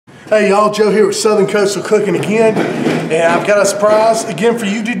Hey y'all, Joe here with Southern Coastal Cooking again, and I've got a surprise again for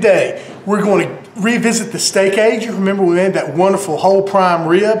you today. We're going to revisit the SteakAger. Remember we made that wonderful whole prime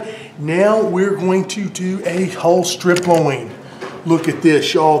rib. Now we're going to do a whole strip loin. Look at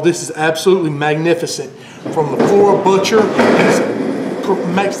this, y'all. This is absolutely magnificent. From the Flora Butcher,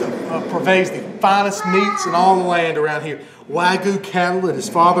 pervades the finest meats in all the land around here. Wagyu cattle that his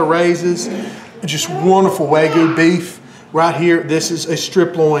father raises, just wonderful Wagyu beef. Right here, this is a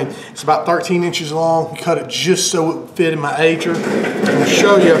strip loin. It's about 13 inches long. Cut it just so it would fit in my ager. I'm going to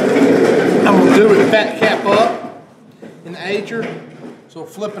show you. I'm going to do it fat cap up in the ager. So we'll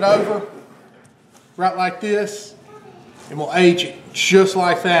flip it over right like this, and we'll age it just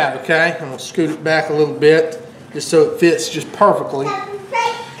like that, okay? I'm going to scoot it back a little bit just so it fits just perfectly.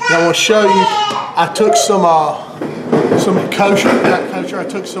 And I want to show you, I took some kosher, not kosher, I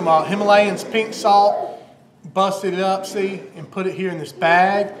took some Himalayan pink salt, busted it up, see, and put it here in this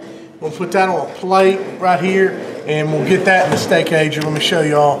bag. We'll put that on a plate right here, and we'll get that in the SteakAger. Let me show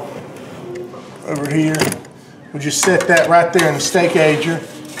y'all over here. We'll just set that right there in the SteakAger,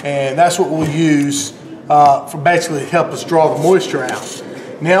 and that's what we'll use for basically to help us draw the moisture out.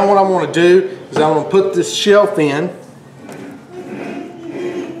 Now what I want to do is I want to put this shelf in.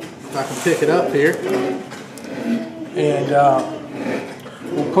 If I can pick it up here. And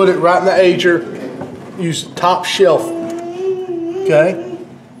we'll put it right in the ager. Use the top shelf. Okay.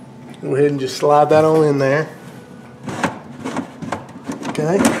 Go ahead and just slide that on in there.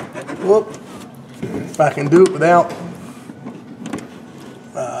 Okay. Whoop. If I can do it without,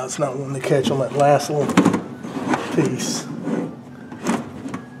 it's not wanting to catch on that last little piece.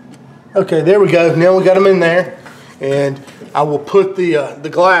 Okay, there we go. Now we got them in there, and I will put the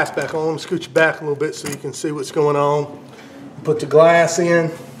glass back on. Scoot you back a little bit so you can see what's going on. Put the glass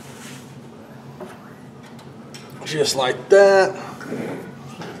in. Just like that.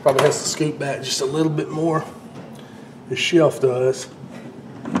 Probably has to scoot back just a little bit more. The shelf does.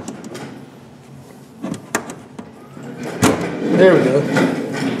 There we go.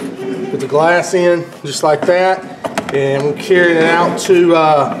 Put the glass in just like that, and we'll carry it out to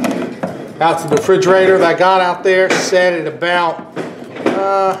the refrigerator that I got out there. Set it about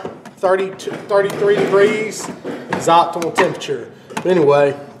 30 to 33 degrees is optimal temperature. But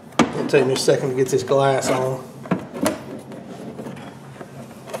anyway, it'll take me a second to get this glass on.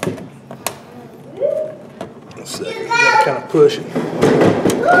 Kind of push it. It's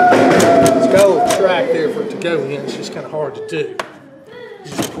got a little track there for it to go in. It's just kind of hard to do.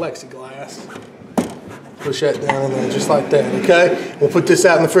 It's just plexiglass. Push that down in there just like that. Okay, we'll put this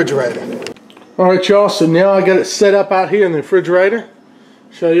out in the refrigerator. All right, y'all. So now I got it set up out here in the refrigerator.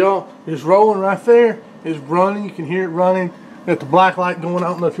 Show y'all. It's rolling right there. It's running. You can hear it running. Got the black light going. I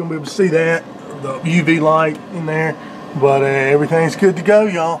don't know if you'll be able to see that. The UV light in there, but everything's good to go,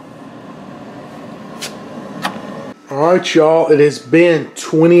 y'all. Alright y'all, it has been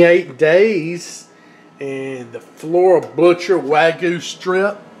 28 days and the Flora Butcher Wagyu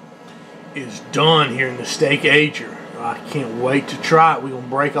strip is done here in the SteakAger. I can't wait to try it. We're going to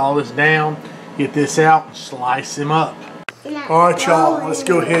break all this down, get this out, and slice them up. Alright y'all, let's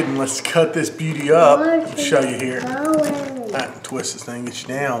go ahead and let's cut this beauty up. I'll show you here. I can twist this thing, get you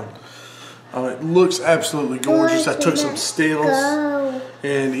down. It looks absolutely gorgeous. I took some stills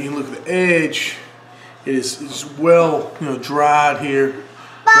and you look at the edge. It is well, dried here,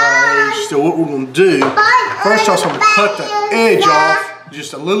 dry aged. So what we're going to do, first off, I'm going to cut the edge off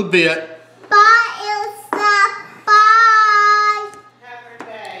just a little bit.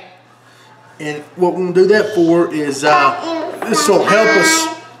 And what we're going to do that for is this will help us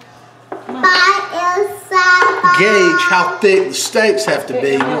gauge how thick the steaks have to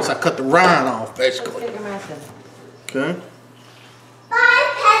be once I cut the rind off, basically. Okay.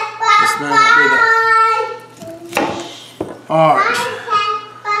 Alright,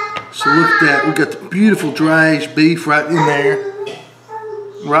 so look at that. We got the beautiful dry aged beef right in there.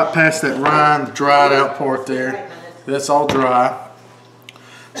 Right past that rind, the dried out part there. That's all dry.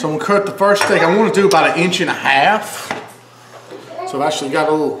 So I'm going to cut the first steak. I want to do about 1.5 inches. So I've actually got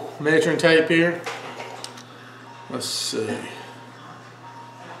a little measuring tape here. Let's see.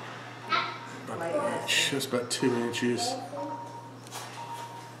 About 1 inch. That's about 2 inches.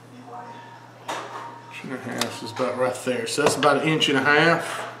 1.5 inches is about right there. So that's about 1.5 inches.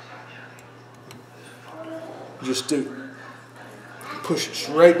 Just push it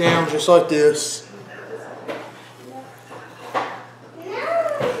straight down just like this.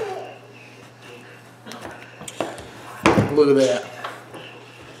 Look at that.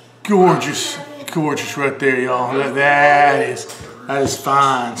 Gorgeous, gorgeous right there, y'all. That is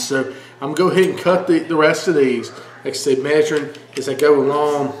fine. So I'm gonna go ahead and cut the rest of these. Like I say, measuring as I go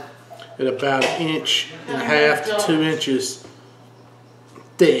along. at about 1.5 to 2 inches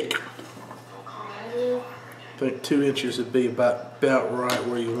thick. I think 2 inches would be about right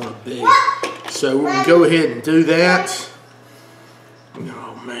where you want to be. So we're going to go ahead and do that.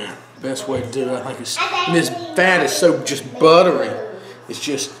 Oh man, best way to do it, I think, is, and this fat is so just buttery.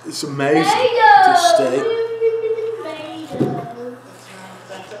 It's amazing, this steak.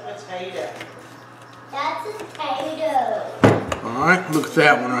 That's a potato. Alright, look at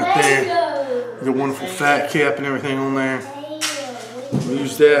that one right there. The wonderful fat cap and everything on there. We'll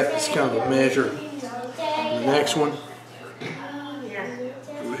use that as kind of a measure. The next one,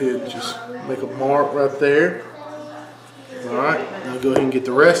 go ahead and just make a mark right there. Alright, now go ahead and get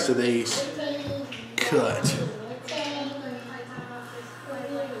the rest of these cut.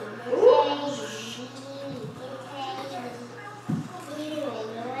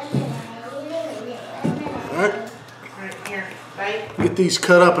 Alright, get these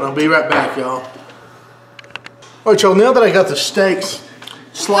cut up and I'll be right back, y'all. Alright, y'all, now that I got the steaks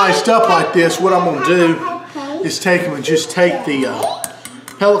sliced up like this, what I'm going to do is take them and just take the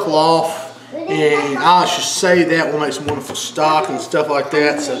pellicle off, and I'll just say that will make some wonderful stock and stuff like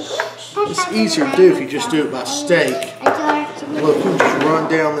that. So it's easier to do if you just do it by steak. Look, you just run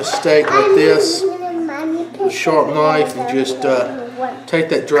down the steak like this with a sharp knife and just take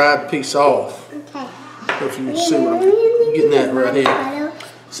that dried piece off. If you can see what I'm getting at right here.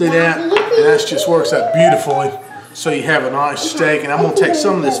 See that? And that just works out beautifully. So you have a nice steak. And I'm going to take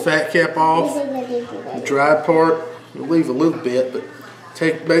some of this fat cap off, the dried part. You'll leave a little bit, but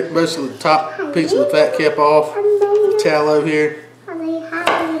take most of the top piece of the fat cap off, the tallow here.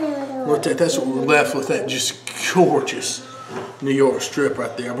 That's what we're left with, that just gorgeous New York strip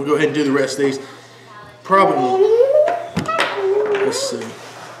right there. I'm going to go ahead and do the rest of these. Probably, let's see.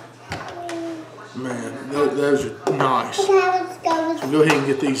 Man, those are nice. So go ahead and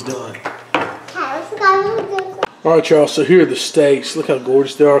get these done. Alright, y'all, so here are the steaks. Look how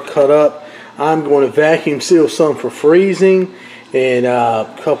gorgeous they are cut up. I'm going to vacuum seal some for freezing, and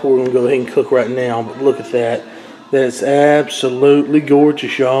a couple we're going to go ahead and cook right now. But look at that. That's absolutely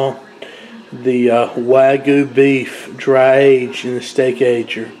gorgeous, y'all. The Wagyu beef, dry aged in the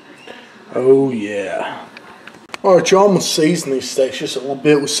SteakAger. Oh, yeah. Alright, y'all, I'm going to season these steaks just a little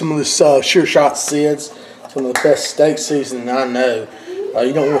bit with some of this Sure Shot Suds. Some of the best steak seasoning I know.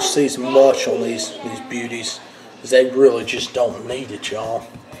 You don't want to season much on these beauties, because they really just don't need it, y'all.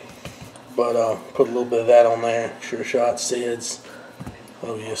 But put a little bit of that on there. Sure Shot Suds.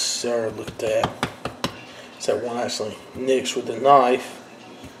 Oh yes, sir. Look at that. So that one actually nicks with the knife.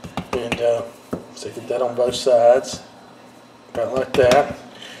 And so get that on both sides. About like that.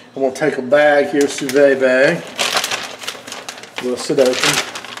 I'm going to take a bag here, Sous bag. We'll sit open.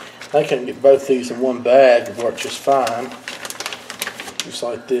 I can get both these in one bag and work just fine. Just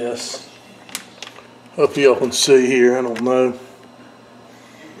like this. Hope y'all can see here, I don't know.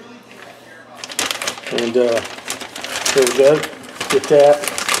 And here we go. Get that.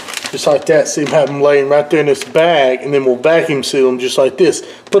 Just like that. See them have them laying right there in this bag, and then we'll vacuum seal them just like this.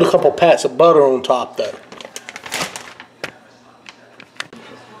 Put a couple pats of butter on top though.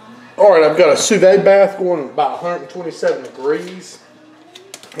 Alright, I've got a sous vide bath going at about 127 degrees.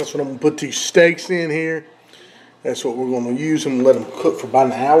 That's what I'm going to put these steaks in here. That's what we're going to use them and let them cook for about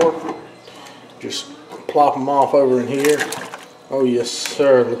an hour. Just plop them off over in here. Oh yes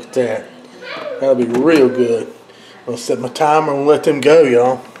sir, look at that. That'll be real good. I'll set my timer and let them go,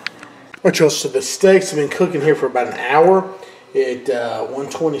 y'all. Alright, y'all, so the steaks have been cooking here for about an hour at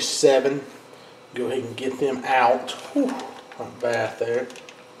 127. Go ahead and get them out. Whew, on the bath there.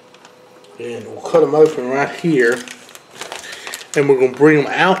 And we'll cut them open right here. And we're going to bring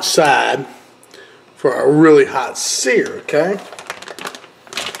them outside for a really hot sear, okay?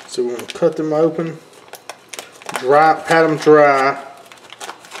 So we're going to cut them open, pat them dry.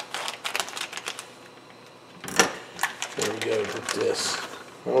 There we go with this.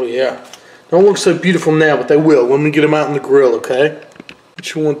 Oh yeah. Don't look so beautiful now, but they will when we get them out on the grill, okay?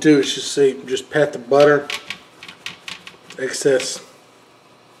 What you want to do is just pat the butter, excess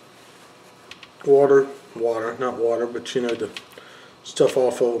not water, but you know, the stuff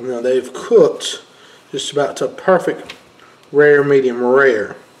off of them. Now they've cooked just about to perfect rare, medium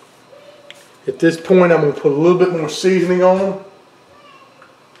rare. At this point, I'm going to put a little bit more seasoning on them.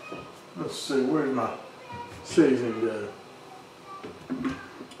 Let's see, where did my seasoning go?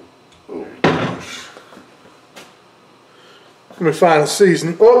 Oh gosh. Let me find the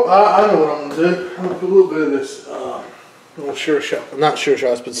seasoning. Oh, I know what I'm going to do. I'm going to put a little bit of this, Sure Shot, not Sure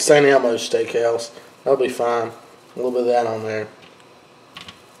Shots, but St. Elmo's Steakhouse. That'll be fine. A little bit of that on there.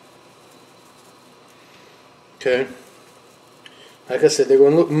 Like I said, they're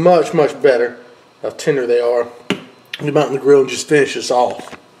going to look much, much better how tender they are. Get them out in the grill and just finish this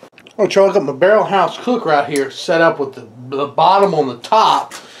off. All right, y'all, I got my barrel house cooker out here set up with the bottom on the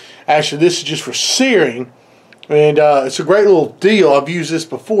top. Actually, this is just for searing. And it's a great little deal. I've used this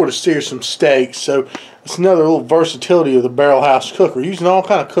before to sear some steaks. So it's another little versatility of the barrel house cooker. Using all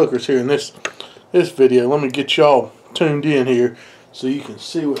kind of cookers here in this video. Let me get y'all tuned in here so you can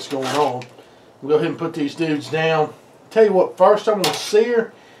see what's going on. We'll go ahead and put these dudes down. Tell you what, first I'm going to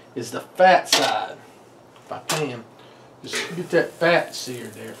sear is the fat side. If I can. Just get that fat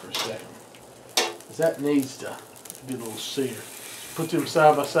seared there for a second. Because that needs to get a little sear. Put them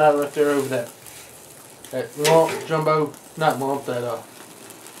side by side right there over that lump, jumbo, not lump, that,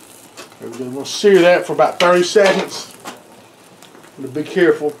 there we go. We'll sear that for about 30 seconds. But be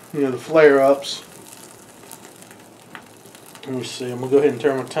careful, you know, the flare-ups. Let me see, I'm going to go ahead and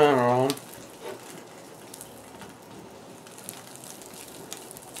turn my timer on.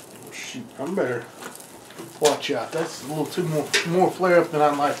 Oh, shoot, I'm better watch out. That's a little too more flare-up than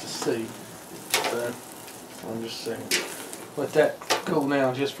I'd like to see. So, I'm just saying. Let that cool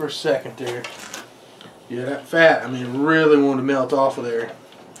down just for a second there. Yeah, that fat, I mean, really wanted to melt off of there.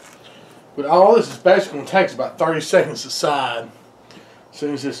 But all this is basically going to take about 30 seconds aside. As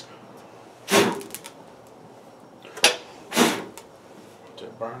soon as this... Let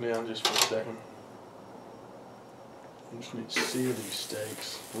that burn down just for a second. I just need to sear these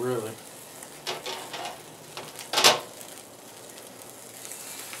steaks, really.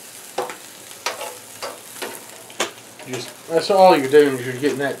 That's all you're doing is you're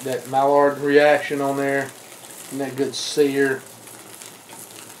getting that Maillard reaction on there and that good sear.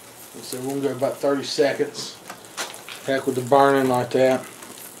 So we're going to go about 30 seconds. Heck with the burning like that.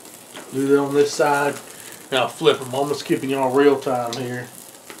 Do that on this side. Now flip them. I'm almost skipping y'all real time here.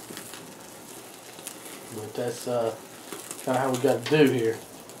 But that's kind of how we got to do here.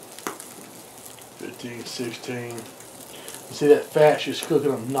 15, 16. You see that fat's just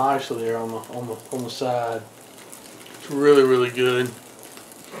cooking up nicely there on the side. It's really, really good.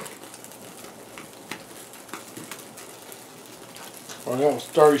 All right, that was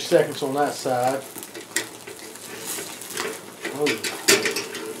 30 seconds on that side. Oh, get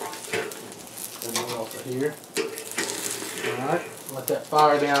off of here. All right, let that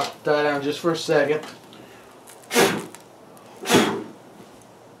fire die down just for a second.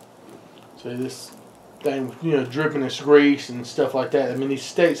 So this thing, you know, dripping this grease and stuff like that. I mean, these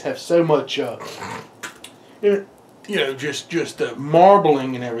steaks have so much, you know, just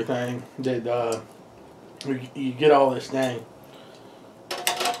marbling and everything that you get all this thing.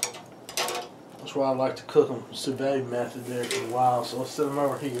 That's why I like to cook them sous vide method there for a while. So let's set them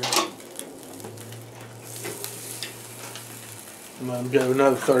over here. And let them go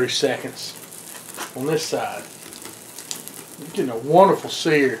another 30 seconds on this side. You're getting a wonderful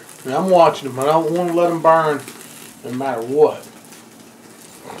sear. I mean, I'm watching them. I don't want to let them burn no matter what.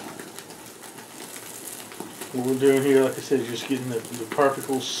 What we're doing here, like I said, is just getting the perfect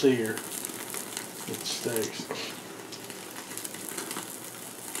little sear with the steaks.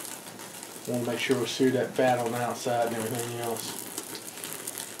 Want to make sure we sear that fat on the outside and everything else.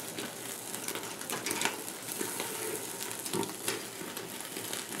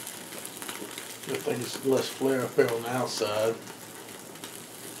 I think it's less flare up there on the outside.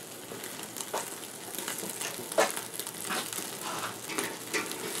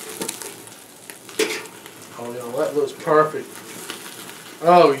 Oh, yeah, that looks perfect.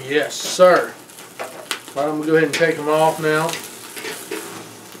 Oh, yes, sir. All right, I'm going to go ahead and take them off now.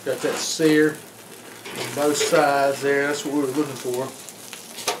 Got that sear on both sides there. That's what we were looking for.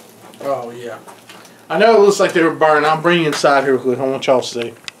 Oh, yeah. I know it looks like they were burning. I'll bring you inside here real quick. I want y'all to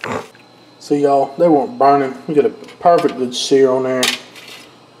see. See, y'all, they weren't burning. We got a perfect good sear on there.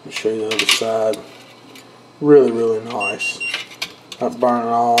 Let me show you the other side. Really, really nice. Not burning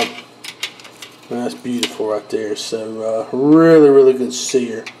at all. And that's beautiful right there. So, really, really good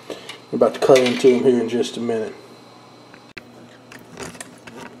sear. I'm about to cut into them here in just a minute.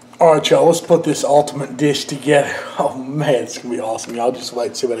 Alright, y'all, let's put this ultimate dish together. Oh, man, it's going to be awesome. Y'all just wait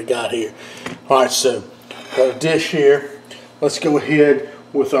and see what I got here. Alright, so, got a dish here. Let's go ahead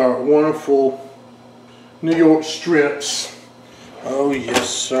with our wonderful New York strips. Oh, yes,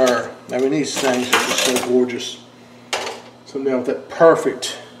 sir. I mean, these things are just so gorgeous. So now with that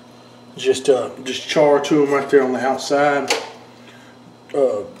perfect, just char to them right there on the outside.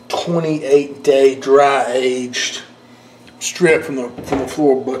 28-day dry aged strip from the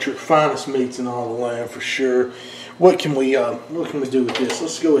Flora Butcher, finest meats in all the land for sure. What can we do with this?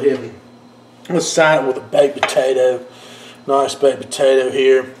 Let's go ahead and let's side it with a baked potato. Nice baked potato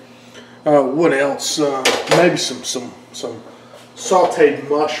here. What else? Maybe some sauteed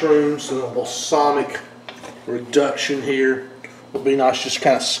mushrooms and a balsamic reduction here. It'll be nice just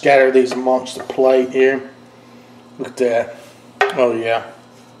kind of scatter these amongst the plate here. Look at that. Oh yeah.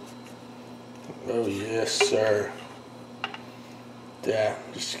 Oh yes, sir. Yeah,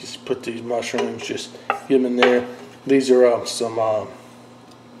 just put these mushrooms, just get them in there. These are some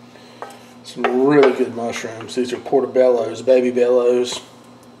really good mushrooms. These are portobellos, baby bellows.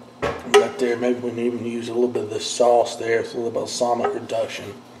 Right there, maybe we can even use a little bit of this sauce there. It's a little balsamic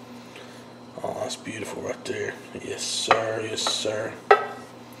reduction. Oh, that's beautiful right there. Yes, sir. Yes, sir. We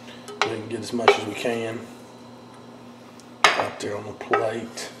can get as much as we can right there on the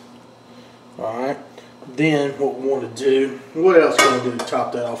plate. Alright. Then what we want to do, what else can we do to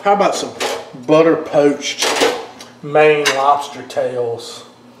top that off? How about some butter poached Maine lobster tails?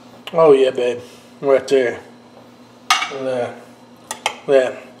 Oh yeah, babe. Right there. Look at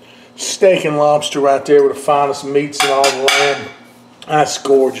that. Steak and lobster right there with the finest meats in all the land. That's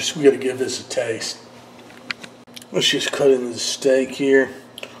gorgeous. We got to give this a taste. Let's just cut into the steak here.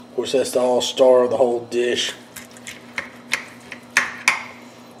 Of course, that's the all-star of the whole dish.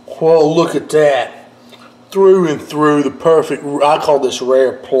 Whoa, look at that. Through and through, the perfect, I call this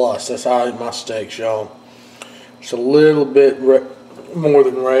rare plus. That's how I eat my steaks, y'all. It's a little bit more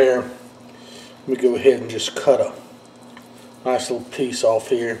than rare. Let me go ahead and just cut a nice little piece off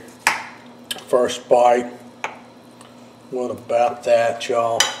here. First bite. What about that,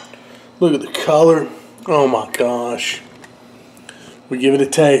 y'all? Look at the color. Oh my gosh. We give it a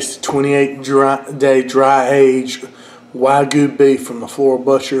taste. 28-day dry aged Wagyu beef from the Flora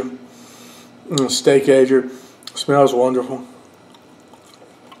Butcher. SteakAger. Smells wonderful.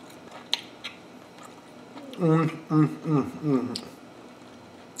 Oh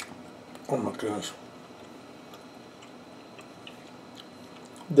my gosh.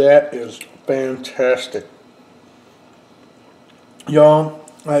 That is fantastic. Y'all,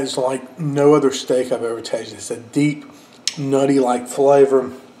 that is like no other steak I've ever tasted. It's a deep, nutty-like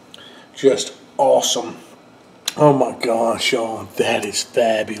flavor. Just awesome. Oh my gosh, y'all. That is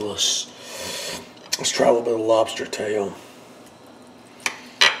fabulous. Let's try a little bit of lobster tail.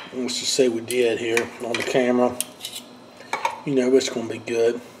 Let's just say we did here on the camera. You know it's going to be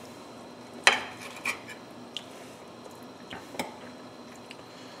good.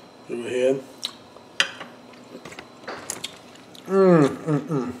 Go ahead.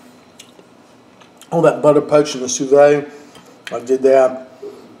 All that butter poached in the sous vide, I did that.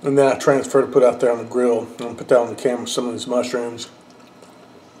 And then I transferred to put out there on the grill. I'm going to put that on the camera with some of these mushrooms.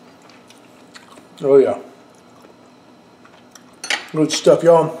 Oh yeah. Good stuff,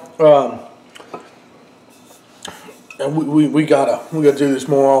 y'all. And we gotta do this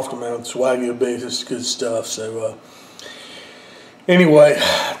more often, man. It's Wagyu beef. This is good stuff. So anyway,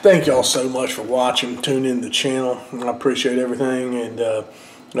 thank y'all so much for watching, tuning in to the channel. I appreciate everything, and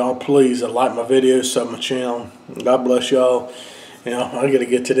y'all please like my videos, sub my channel. God bless y'all. You know, I gotta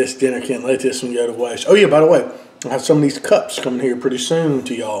get to this dinner. Can't let this one go to waste. Oh yeah, by the way, I have some of these cups coming here pretty soon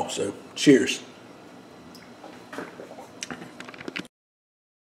to y'all. So cheers.